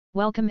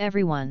Welcome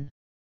everyone.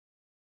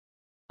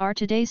 Our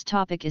today's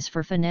topic is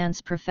for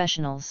finance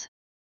professionals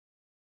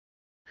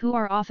who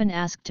are often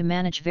asked to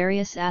manage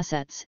various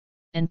assets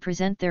and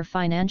present their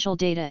financial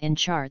data in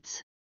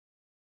charts.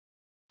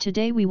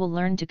 Today we will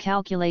learn to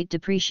calculate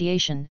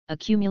depreciation,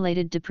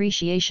 accumulated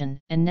depreciation,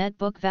 and net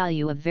book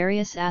value of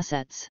various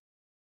assets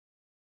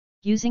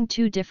using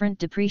two different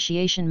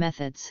depreciation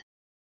methods: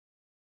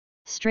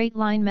 straight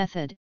line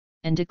method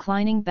and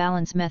declining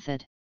balance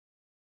method,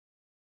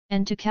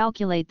 and to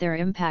calculate their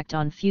impact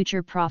on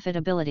future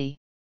profitability.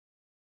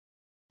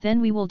 Then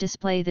we will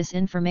display this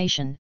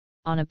information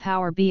on a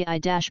Power BI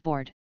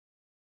dashboard.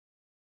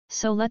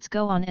 So let's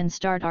go on and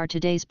start our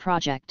today's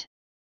project.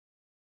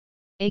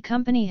 A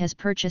company has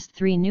purchased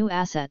 3 new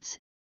assets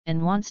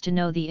and wants to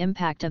know the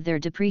impact of their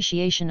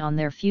depreciation on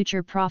their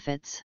future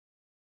profits.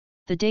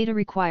 The data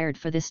required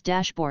for this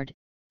dashboard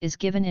is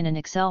given in an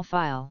Excel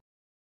file.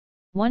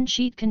 One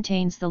sheet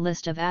contains the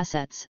list of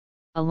assets,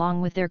 along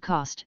with their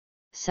cost,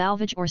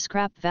 salvage or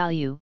scrap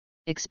value,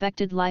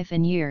 expected life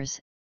in years,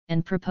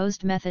 and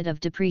proposed method of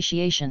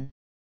depreciation.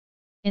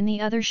 In the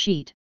other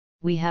sheet,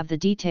 we have the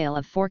detail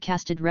of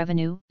forecasted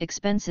revenue,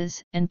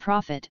 expenses, and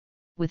profit,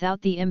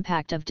 without the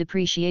impact of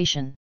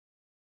depreciation.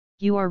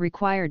 You are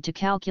required to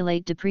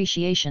calculate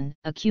depreciation,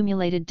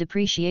 accumulated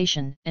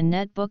depreciation, and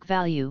net book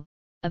value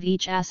of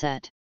each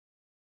asset,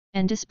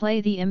 and display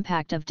the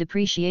impact of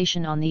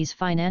depreciation on these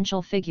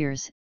financial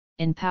figures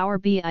in Power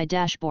BI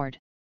dashboard.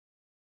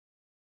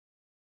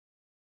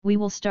 We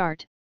will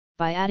start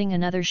by adding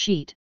another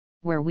sheet,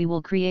 where we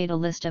will create a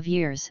list of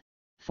years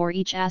for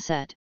each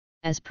asset,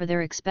 as per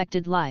their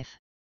expected life.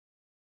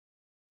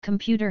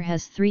 Computer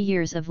has 3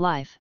 years of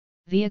life,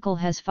 vehicle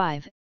has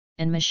 5,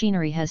 and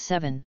machinery has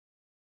 7.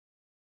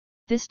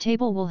 This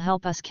table will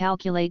help us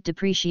calculate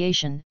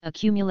depreciation,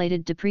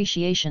 accumulated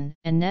depreciation,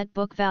 and net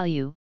book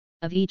value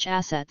of each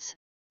assets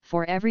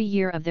for every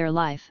year of their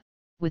life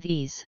with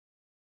ease.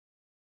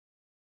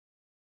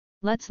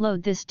 Let's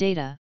load this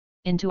data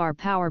into our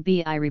Power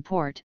BI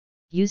report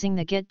using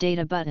the Get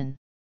Data button.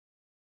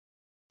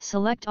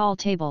 Select all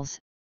tables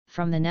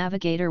from the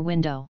navigator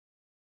window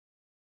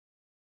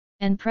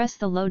and press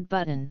the Load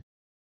button.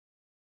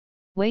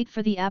 Wait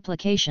for the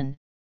application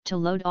to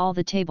load all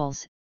the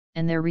tables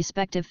and their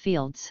respective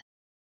fields.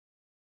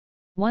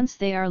 Once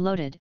they are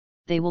loaded,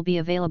 they will be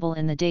available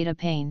in the data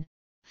pane,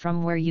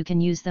 from where you can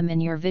use them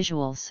in your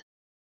visuals.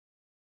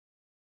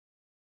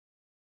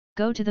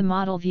 Go to the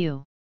model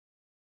view.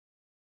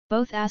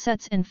 Both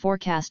assets and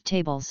forecast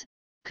tables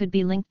could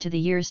be linked to the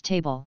years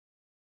table.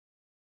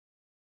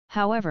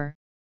 However,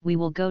 we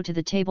will go to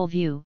the table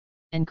view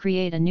and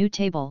create a new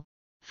table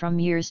from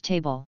years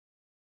table.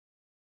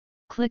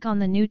 Click on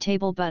the new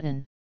table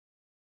button,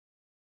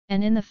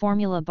 and in the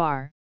formula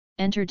bar,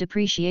 enter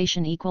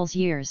depreciation equals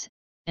years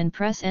and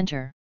press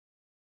enter.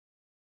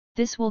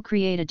 This will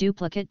create a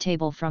duplicate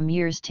table from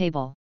years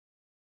table.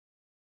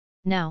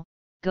 Now,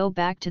 go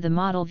back to the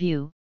model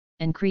view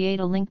and create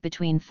a link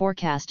between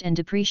forecast and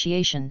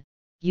depreciation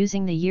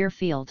using the year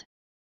field,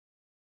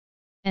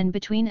 and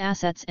between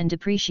assets and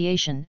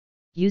depreciation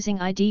using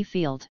ID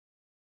field.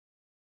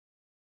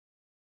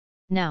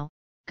 Now,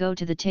 go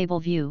to the table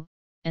view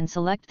and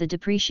select the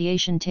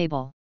depreciation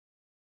table.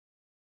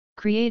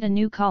 Create a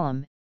new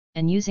column,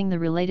 and using the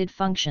related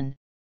function,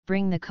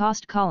 bring the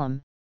cost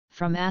column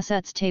from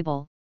assets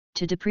table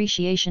to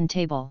depreciation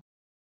table.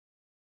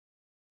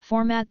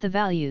 Format the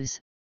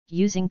values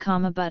using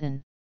comma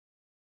button.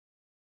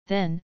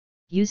 Then,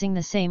 using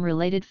the same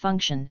related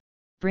function,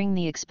 bring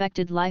the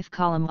expected life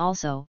column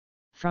also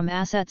from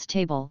assets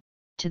table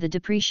to the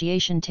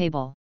depreciation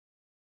table.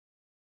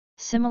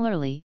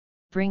 Similarly,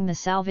 bring the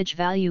salvage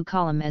value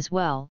column as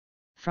well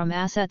from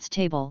assets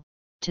table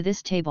to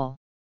this table,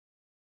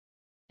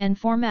 and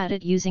format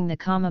it using the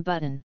comma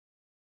button.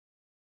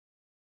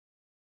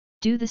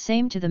 Do the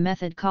same to the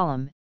method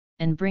column,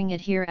 and bring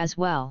it here as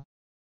well.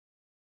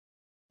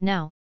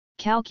 Now,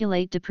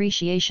 calculate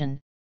depreciation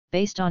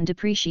based on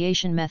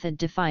depreciation method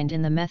defined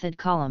in the method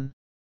column.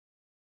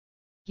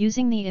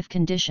 Using the if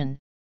condition,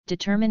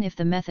 determine if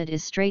the method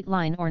is straight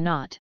line or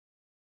not.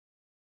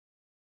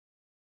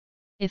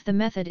 If the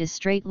method is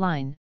straight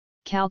line,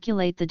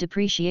 calculate the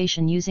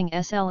depreciation using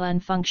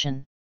SLN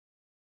function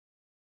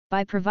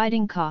by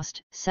providing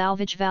cost,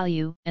 salvage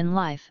value, and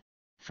life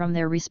from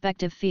their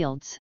respective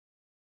fields.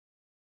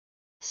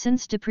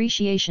 Since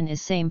depreciation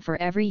is same for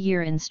every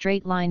year in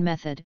straight line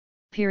method,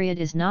 period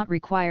is not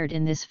required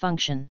in this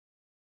function.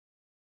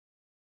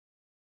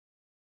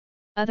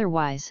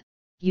 Otherwise,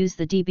 use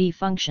the DB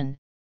function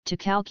to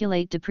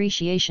calculate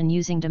depreciation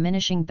using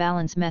diminishing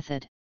balance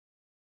method.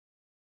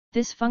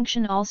 This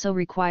function also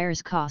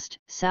requires cost,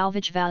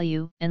 salvage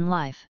value, and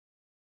life.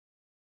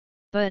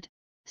 But,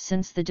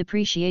 since the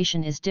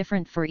depreciation is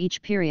different for each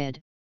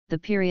period, the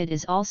period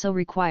is also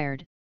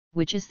required,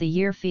 which is the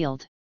year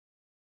field.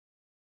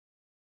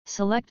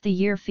 Select the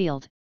year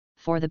field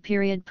for the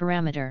period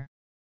parameter.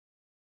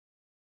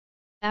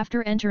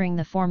 After entering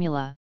the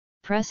formula,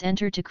 press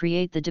enter to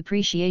create the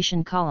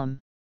depreciation column,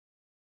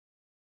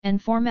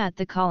 and format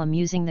the column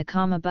using the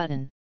comma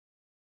button.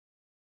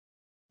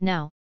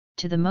 Now,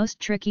 to the most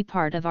tricky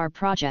part of our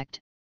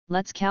project,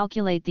 let's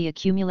calculate the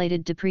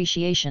accumulated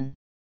depreciation.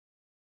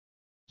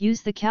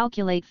 Use the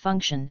calculate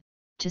function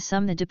to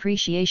sum the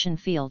depreciation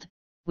field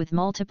with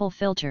multiple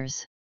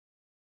filters.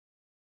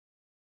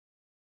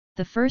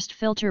 The first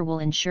filter will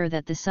ensure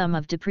that the sum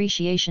of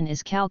depreciation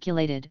is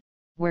calculated,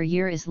 where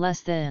year is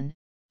less than,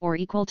 or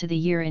equal to the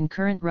year in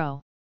current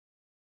row.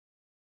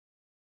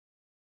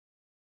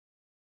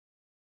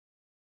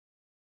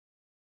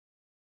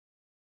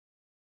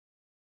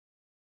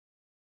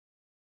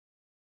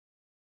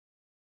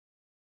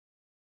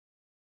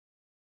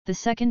 The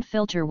second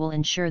filter will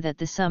ensure that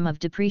the sum of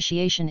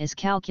depreciation is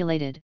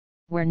calculated,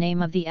 where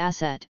name of the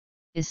asset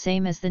is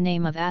same as the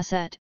name of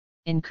asset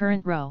in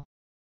current row.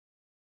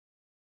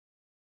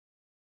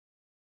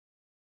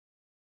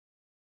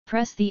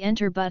 Press the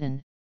Enter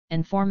button,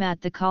 and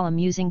format the column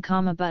using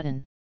comma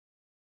button.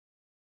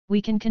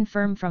 We can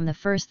confirm from the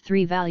first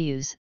three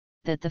values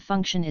that the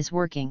function is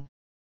working.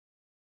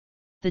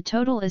 The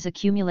total is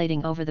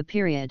accumulating over the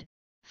period,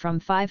 from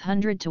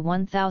 500 to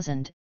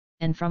 1000,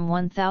 and from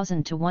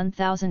 1000 to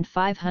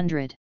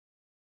 1500.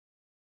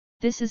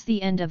 This is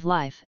the end of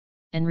life,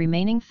 and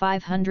remaining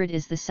 500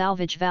 is the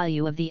salvage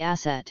value of the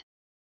asset.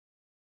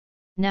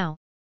 Now,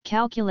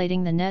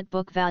 calculating the net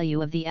book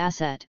value of the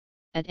asset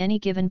at any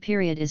given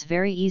period is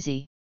very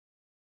easy.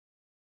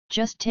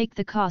 Just take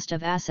the cost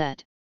of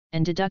asset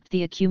and deduct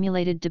the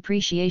accumulated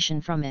depreciation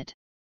from it.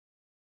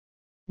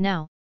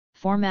 Now,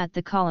 format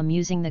the column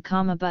using the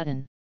comma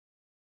button.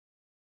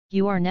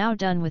 You are now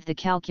done with the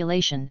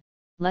calculation.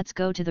 Let's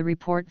go to the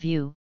report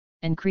view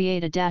and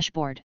create a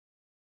dashboard.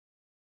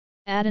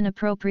 Add an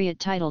appropriate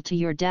title to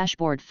your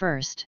dashboard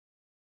first.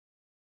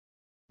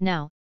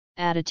 Now,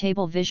 add a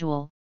table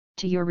visual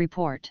to your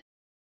report.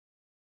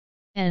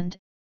 And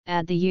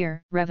add the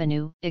year,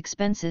 revenue,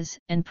 expenses,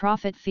 and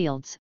profit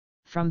fields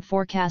from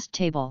forecast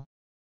table.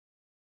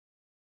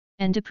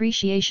 And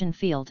depreciation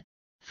field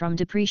from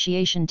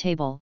depreciation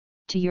table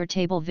to your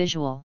table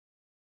visual.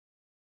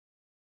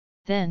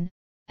 Then,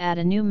 add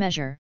a new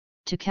measure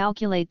to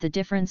calculate the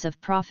difference of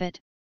profit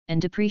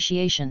and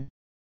depreciation.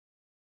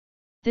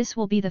 This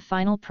will be the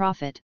final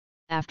profit,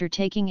 after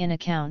taking in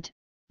account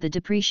the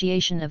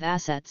depreciation of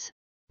assets,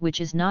 which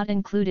is not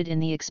included in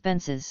the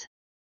expenses.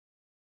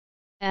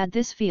 Add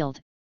this field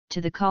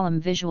to the column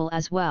visual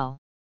as well.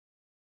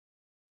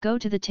 Go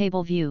to the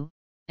table view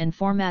and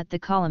format the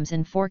columns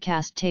in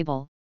forecast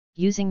table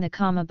using the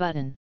comma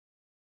button.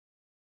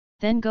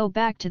 Then go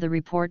back to the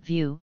report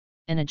view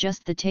and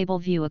adjust the table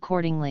view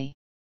accordingly.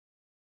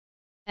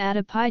 Add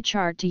a pie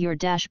chart to your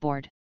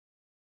dashboard.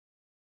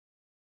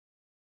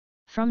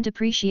 From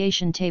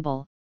depreciation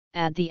table,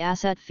 add the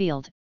asset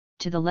field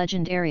to the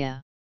legend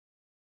area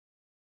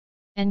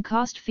and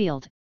cost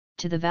field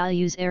to the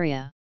values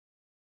area.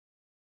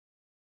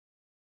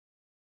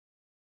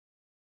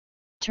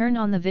 Turn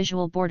on the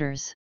visual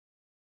borders.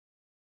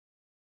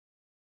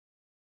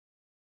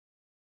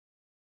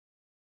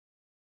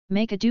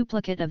 Make a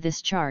duplicate of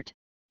this chart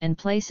and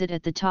place it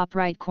at the top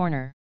right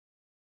corner.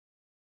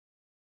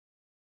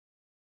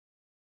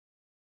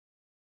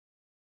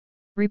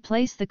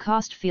 Replace the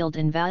cost field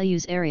in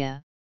values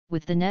area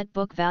with the net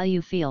book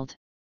value field.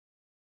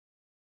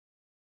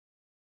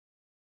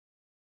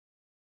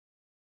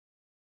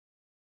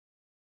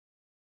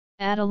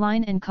 Add a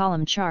line and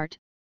column chart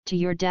to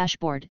your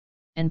dashboard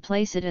and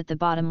place it at the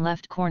bottom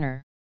left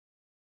corner.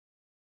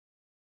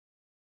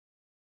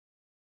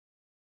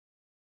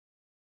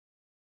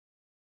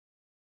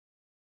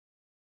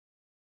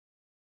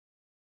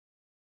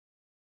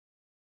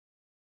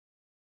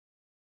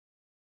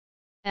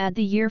 Add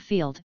the year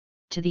field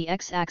to the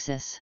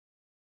x-axis,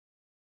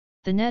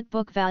 the net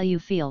book value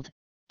field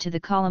to the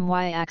column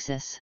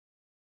y-axis,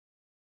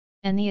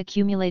 and the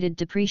accumulated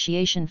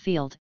depreciation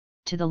field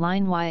to the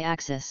line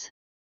y-axis.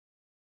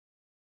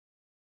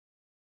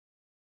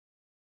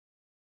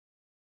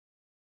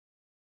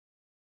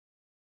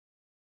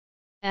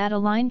 Add a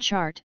line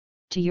chart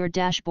to your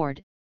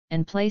dashboard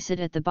and place it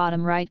at the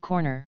bottom right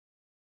corner.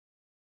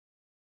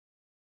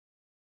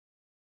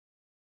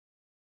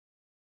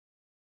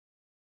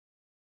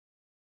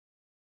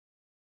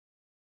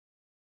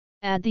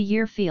 Add the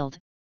year field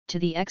to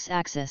the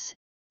x-axis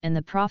and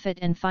the profit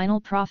and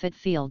final profit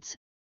fields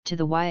to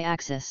the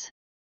y-axis.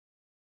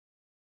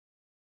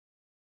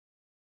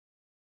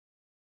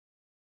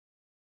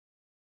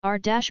 Our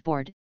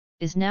dashboard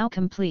is now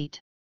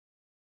complete.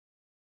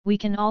 We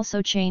can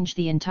also change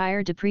the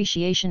entire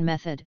depreciation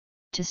method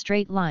to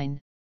straight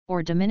line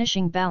or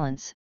diminishing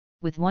balance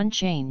with one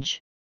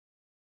change.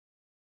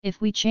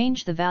 If we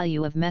change the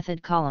value of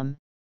method column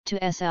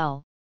to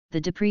SL,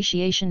 the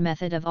depreciation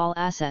method of all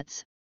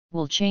assets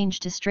will change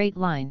to straight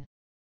line,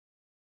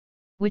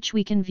 which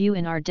we can view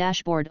in our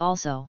dashboard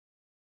also.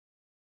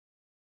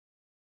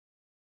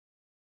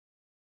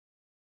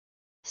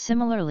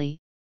 Similarly,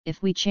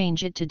 if we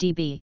change it to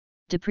DB,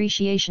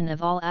 depreciation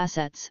of all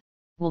assets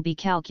will be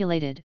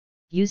calculated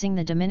using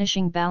the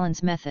diminishing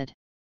balance method.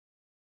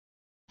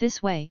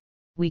 This way,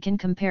 we can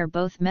compare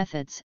both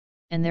methods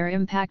and their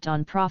impact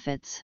on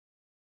profits.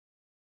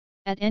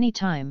 At any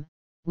time,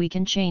 we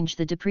can change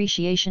the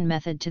depreciation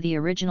method to the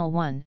original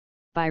one,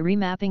 by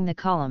remapping the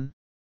column.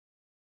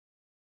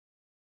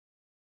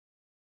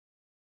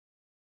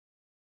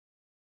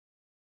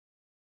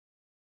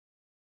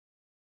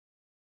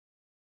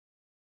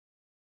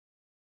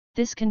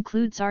 This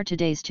concludes our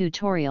today's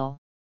tutorial.